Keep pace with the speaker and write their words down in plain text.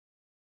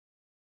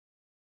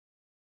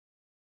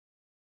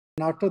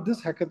And after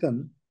this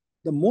hackathon,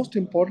 the most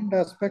important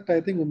aspect,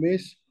 I think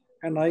Umesh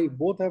and I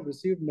both have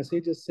received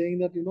messages saying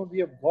that, we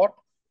have got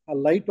a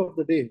light of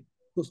the day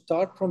to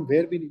start from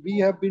where we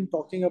have been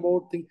talking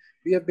about things.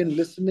 We have been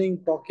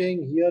listening,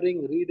 talking,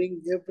 hearing,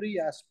 reading every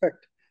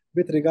aspect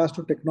with regards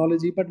to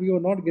technology, but we were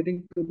not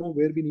getting to know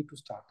where we need to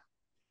start.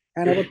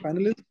 And our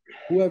panelists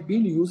who have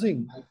been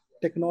using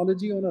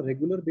technology on a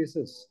regular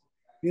basis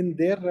in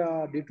their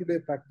day-to-day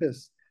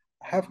practice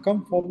have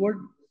come forward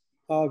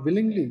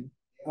willingly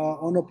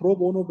on a pro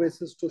bono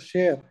basis to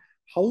share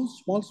how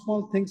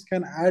small things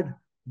can add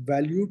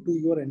value to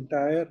your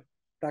entire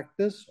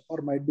practice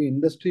or might be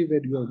industry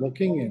where you are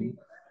working in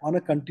on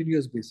a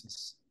continuous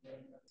basis.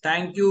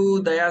 Thank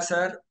you, Daya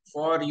sir,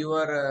 for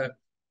your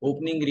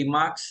opening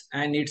remarks,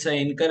 and it's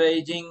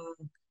encouraging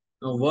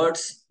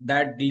words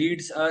that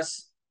leads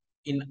us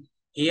in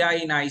AI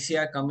in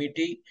ICI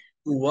committee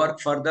to work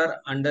further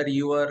under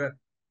your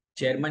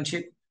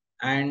chairmanship.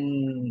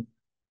 And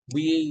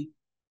we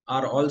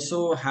are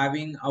also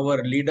having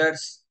our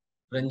leaders,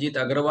 Ranjit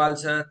Agrawal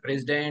sir,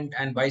 President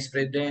and Vice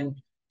President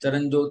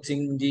Charanjot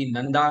Singh ji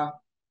Nanda,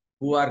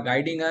 who are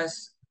guiding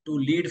us to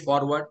lead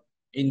forward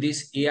in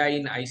this AI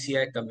in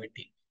ICI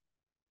committee.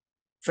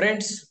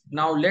 Friends,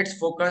 now let's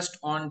focus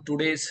on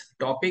today's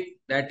topic,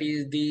 that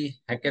is the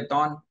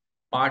hackathon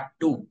part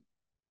 2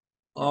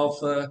 of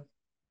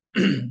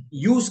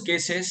use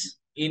cases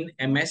in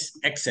MS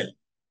Excel.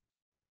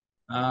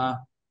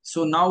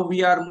 So now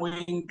we are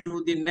moving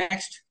to the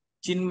next,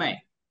 Chinmay.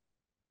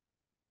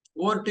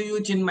 Over to you,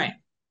 Chinmay.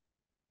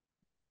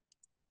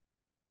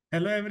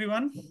 Hello,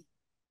 everyone.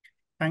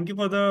 Thank you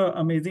for the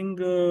amazing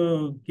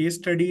case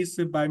studies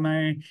by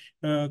my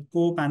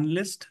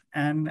co-panelist,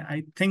 and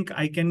I think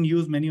I can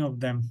use many of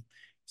them.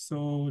 So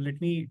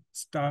let me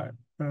start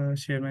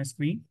share my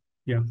screen.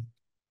 Yeah.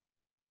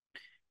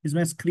 Is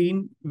my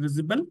screen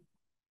visible?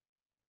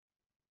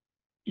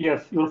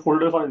 Yes, your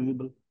folders are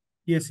visible.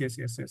 Yes.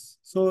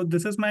 So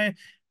this is my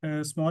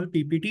small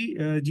PPT,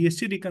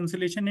 GST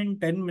reconciliation in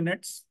 10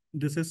 minutes.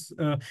 This is,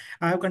 I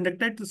have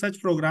conducted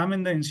such program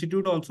in the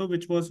institute also,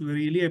 which was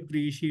really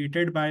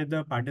appreciated by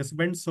the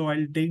participants. So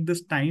I'll take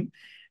this time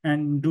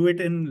and do it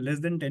in less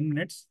than 10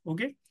 minutes.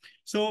 Okay.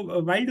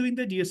 So while doing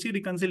the GST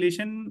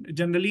reconciliation,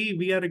 generally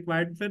we are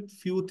required with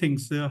few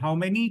things. How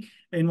many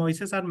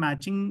invoices are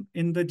matching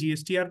in the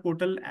GSTR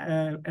portal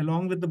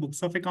along with the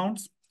books of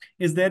accounts?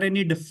 Is there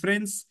any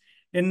difference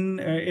in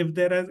if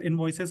there are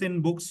invoices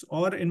in books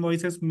or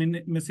invoices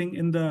missing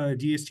in the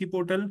GST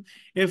portal?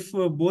 If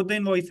both the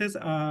invoices,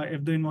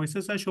 if the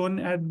invoices are shown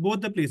at both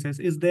the places,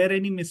 is there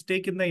any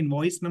mistake in the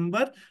invoice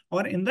number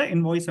or in the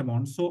invoice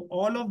amount? So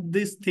all of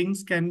these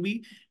things can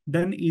be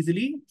done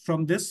easily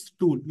from this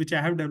tool, which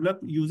I have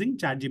developed using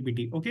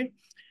ChatGPT. Okay.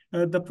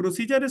 The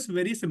procedure is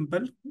very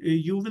simple.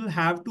 You will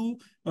have to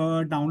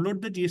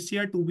download the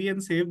GSTR 2B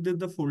and save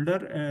the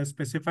folder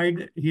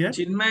specified here.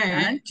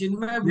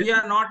 Chinmay, we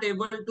are not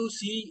able to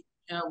see.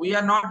 We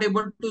are not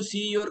able to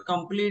see your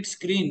complete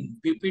screen.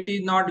 PPT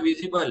is not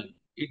visible.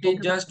 It is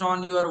just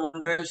on your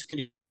OneDrive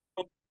screen.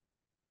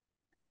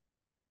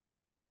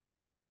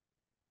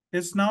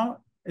 Is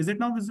it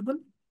now visible?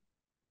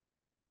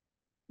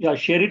 Yeah,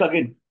 share it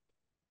again.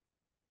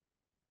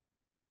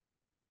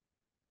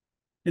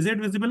 Is it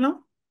visible now?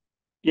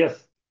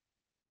 Yes.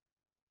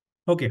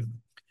 Okay.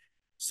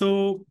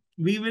 So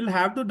we will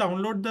have to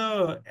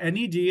download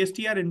any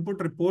GSTR input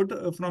report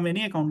from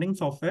any accounting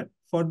software.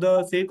 For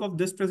the sake of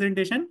this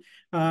presentation,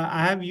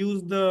 I have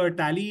used the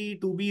Tally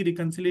 2B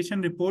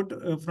reconciliation report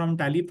from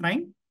Tally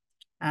Prime,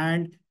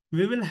 and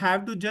we will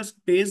have to just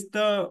paste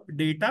the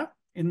data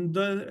in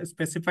the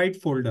specified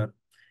folder.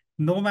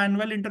 No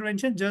manual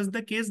intervention, just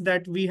the case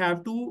that we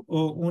have to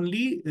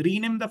only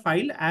rename the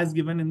file as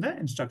given in the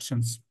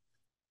instructions.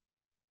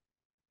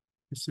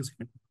 Just a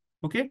second.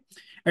 Okay.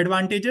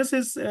 Advantages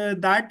is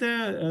that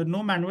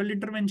no manual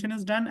intervention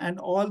is done and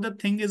all the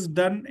thing is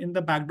done in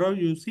the background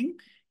using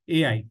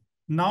AI.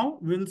 Now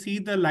we'll see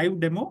the live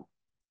demo.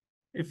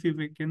 If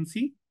we can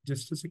see,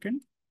 just a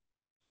second.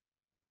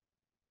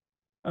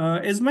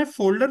 Is my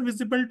folder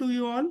visible to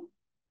you all?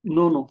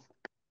 No.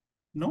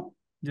 No?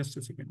 Just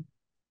a second.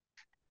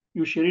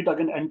 You share it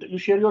again and you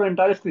share your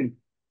entire screen.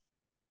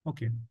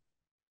 Okay.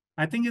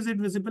 I think, is it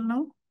visible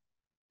now?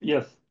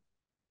 Yes.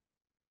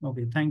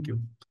 Okay, thank you.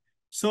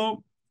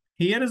 So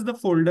here is the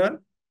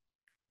folder.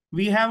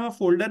 We have a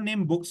folder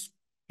named books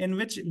in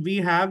which we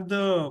have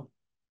the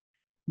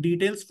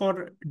details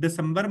for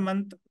December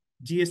month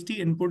GST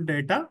input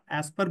data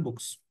as per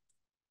books,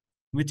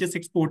 which is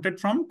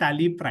exported from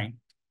Tally Prime.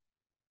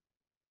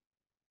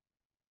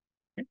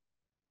 Okay.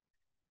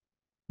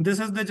 This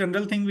is the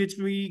general thing which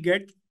we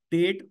get: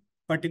 date,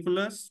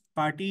 particulars,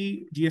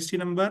 party, GST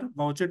number,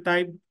 voucher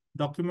type,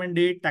 document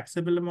date,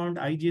 taxable amount,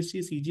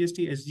 IGST,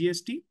 CGST,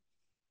 SGST.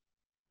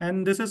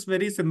 And this is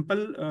very simple.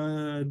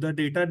 The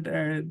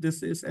data,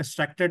 this is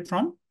extracted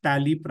from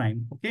Tally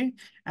Prime. Okay.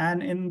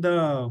 And in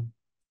the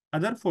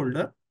other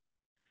folder,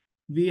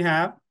 we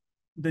have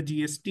the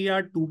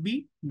GSTR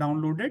 2B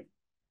downloaded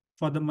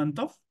for the month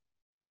of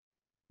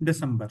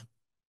December.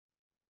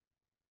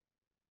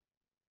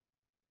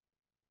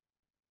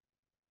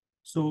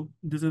 So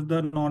this is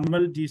the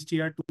normal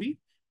GSTR2B,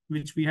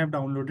 which we have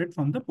downloaded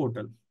from the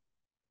portal.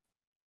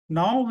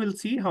 Now we'll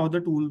see how the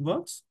tool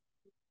works.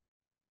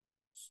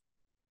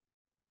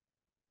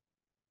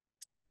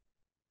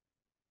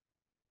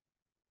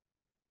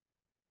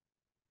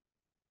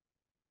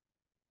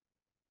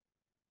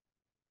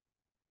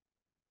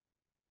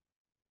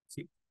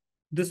 See,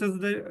 this is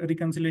the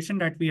reconciliation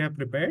that we have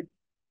prepared.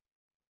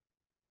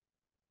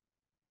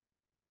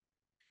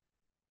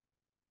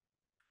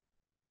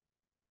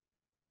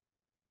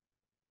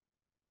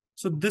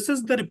 So this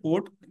is the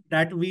report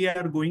that we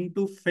are going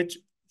to fetch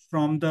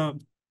from the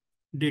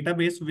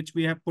database, which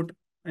we have put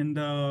in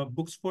the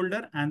books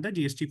folder and the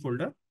GST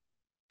folder.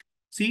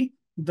 See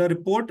the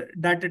report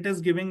that it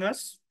is giving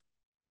us,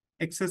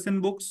 excess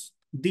in books,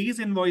 these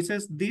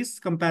invoices,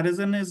 this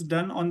comparison is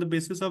done on the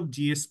basis of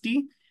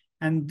GST,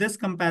 and this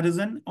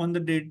comparison on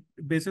the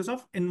basis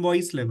of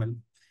invoice level.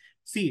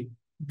 See,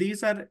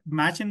 these are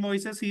match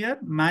invoices here,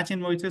 match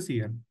invoices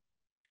here.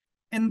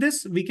 In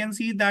this, we can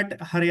see that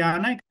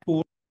Haryana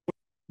export,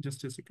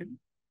 just a second,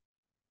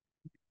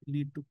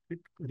 need to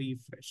click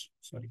refresh,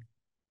 sorry.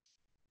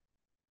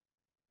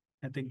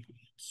 I think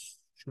it's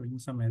showing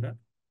some error.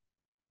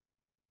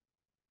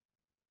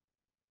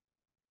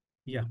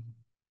 Yeah.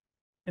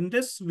 In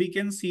this, we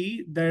can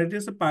see there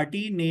is a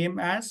party name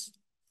as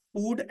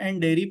Food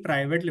and Dairy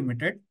Private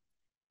Limited.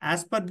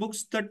 As per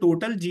books, the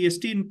total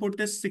GST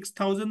input is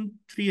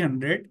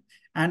 6,300,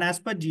 and as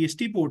per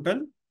GST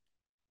portal,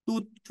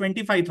 to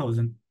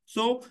 25,000.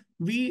 So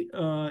we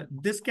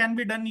this can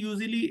be done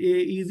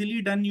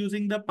easily done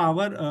using the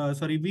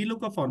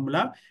VLOOKUP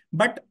formula.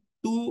 But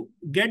to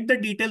get the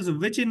details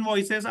which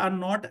invoices are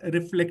not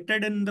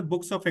reflected in the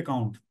books of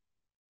account,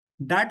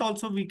 that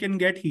also we can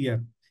get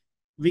here.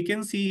 We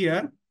can see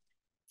here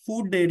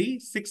food dairy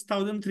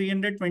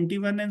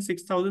 6,321 and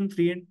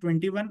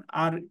 6,321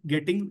 are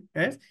getting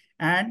S,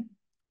 and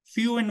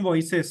few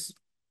invoices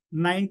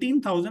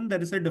 19,000,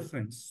 there is a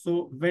difference.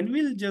 So when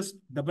we'll just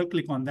double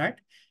click on that,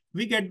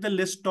 we get the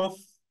list of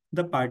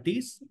the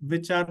parties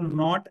which are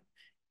not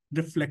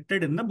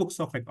reflected in the books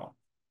of account.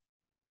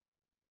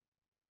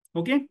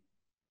 Okay.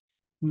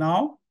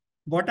 Now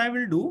what I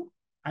will do,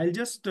 I'll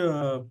just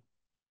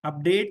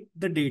update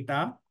the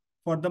data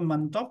for the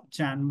month of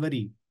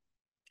January,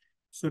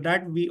 so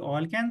that we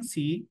all can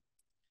see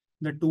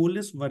the tool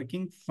is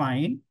working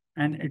fine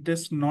and it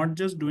is not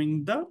just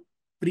doing the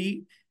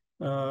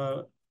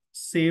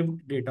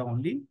saved data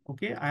only.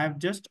 Okay, I have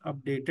just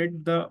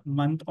updated the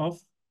month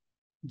of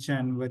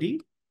January.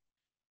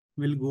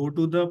 We'll go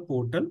to the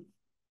portal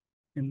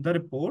in the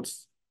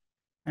reports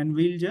and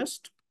we'll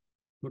just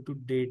go to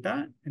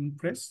data and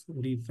press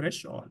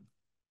refresh all.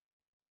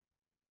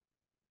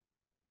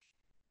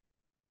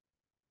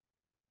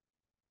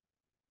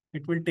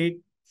 It will take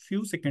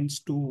few seconds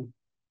to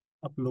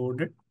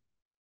upload it.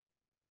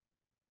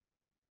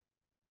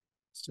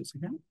 Just a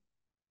second.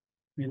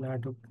 We'll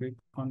have to click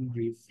on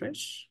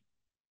refresh.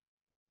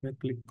 We'll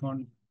click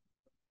on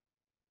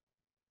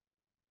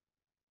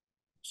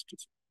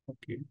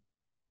okay.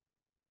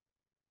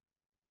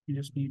 You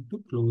just need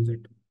to close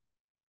it.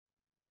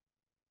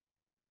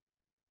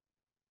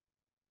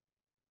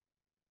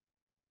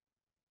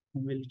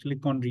 And we'll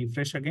click on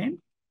refresh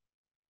again.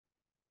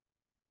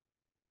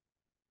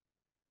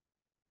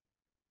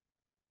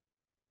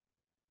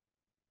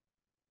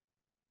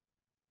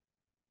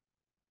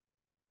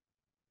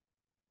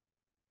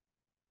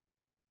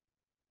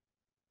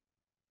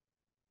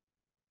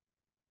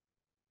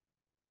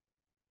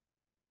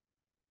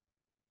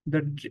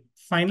 The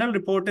final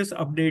report is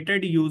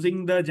updated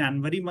using the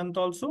January month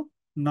also.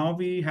 Now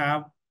we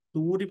have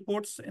two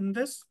reports in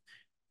this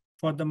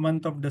for the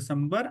month of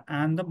December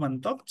and the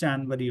month of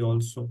January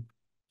also.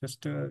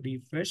 Just a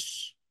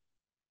refresh.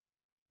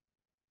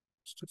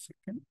 Just a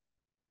second.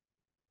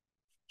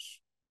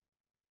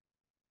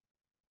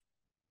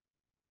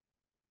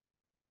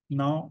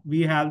 Now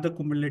we have the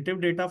cumulative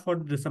data for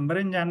December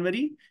and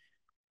January.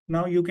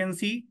 Now you can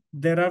see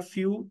there are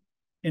few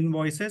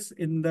invoices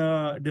in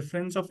the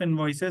difference of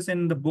invoices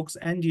in the books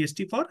and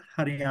GST for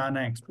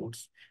Haryana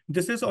exports.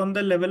 This is on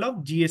the level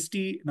of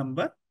GST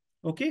number.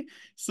 Okay.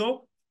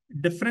 So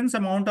difference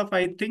amount of,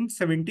 I think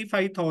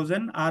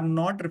 75,000 are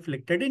not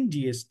reflected in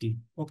GST.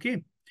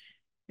 Okay.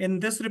 In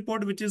this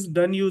report, which is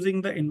done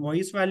using the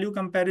invoice value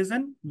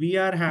comparison, we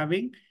are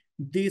having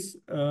these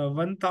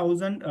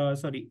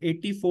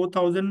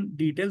 84,000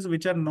 details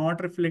which are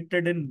not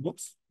reflected in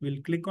books.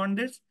 We'll click on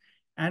this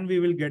and we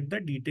will get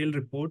the detailed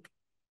report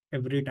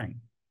every time.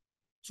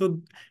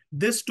 So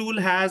this tool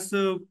has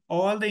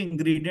all the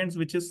ingredients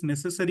which is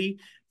necessary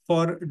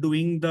for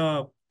doing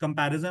the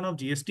comparison of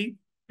GST.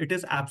 It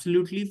is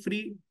absolutely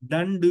free,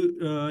 done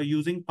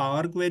using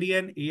Power Query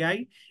and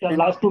AI. Yeah, and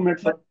last 2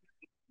 minutes, sir.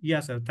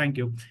 Yes, sir. Thank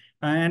you.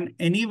 And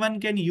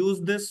anyone can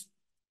use this.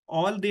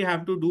 All they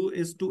have to do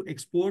is to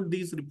export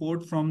these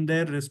reports from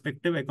their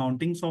respective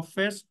accounting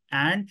softwares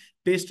and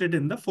paste it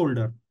in the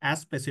folder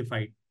as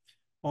specified.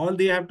 All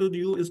they have to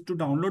do is to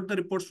download the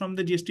reports from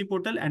the GST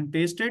portal and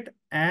paste it,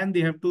 and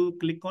they have to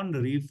click on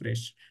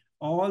refresh.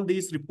 all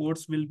these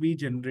reports will be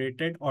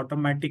generated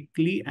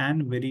automatically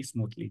and very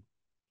smoothly.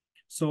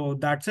 So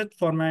that's it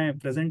for my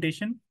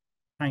presentation.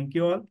 Thank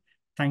you all.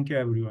 Thank you,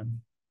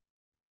 everyone.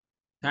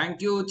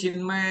 Thank you,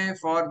 Chinmay,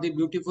 for the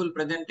beautiful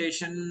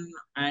presentation,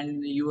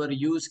 and your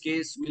use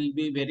case will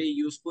be very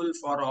useful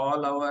for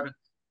all our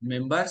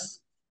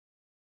members.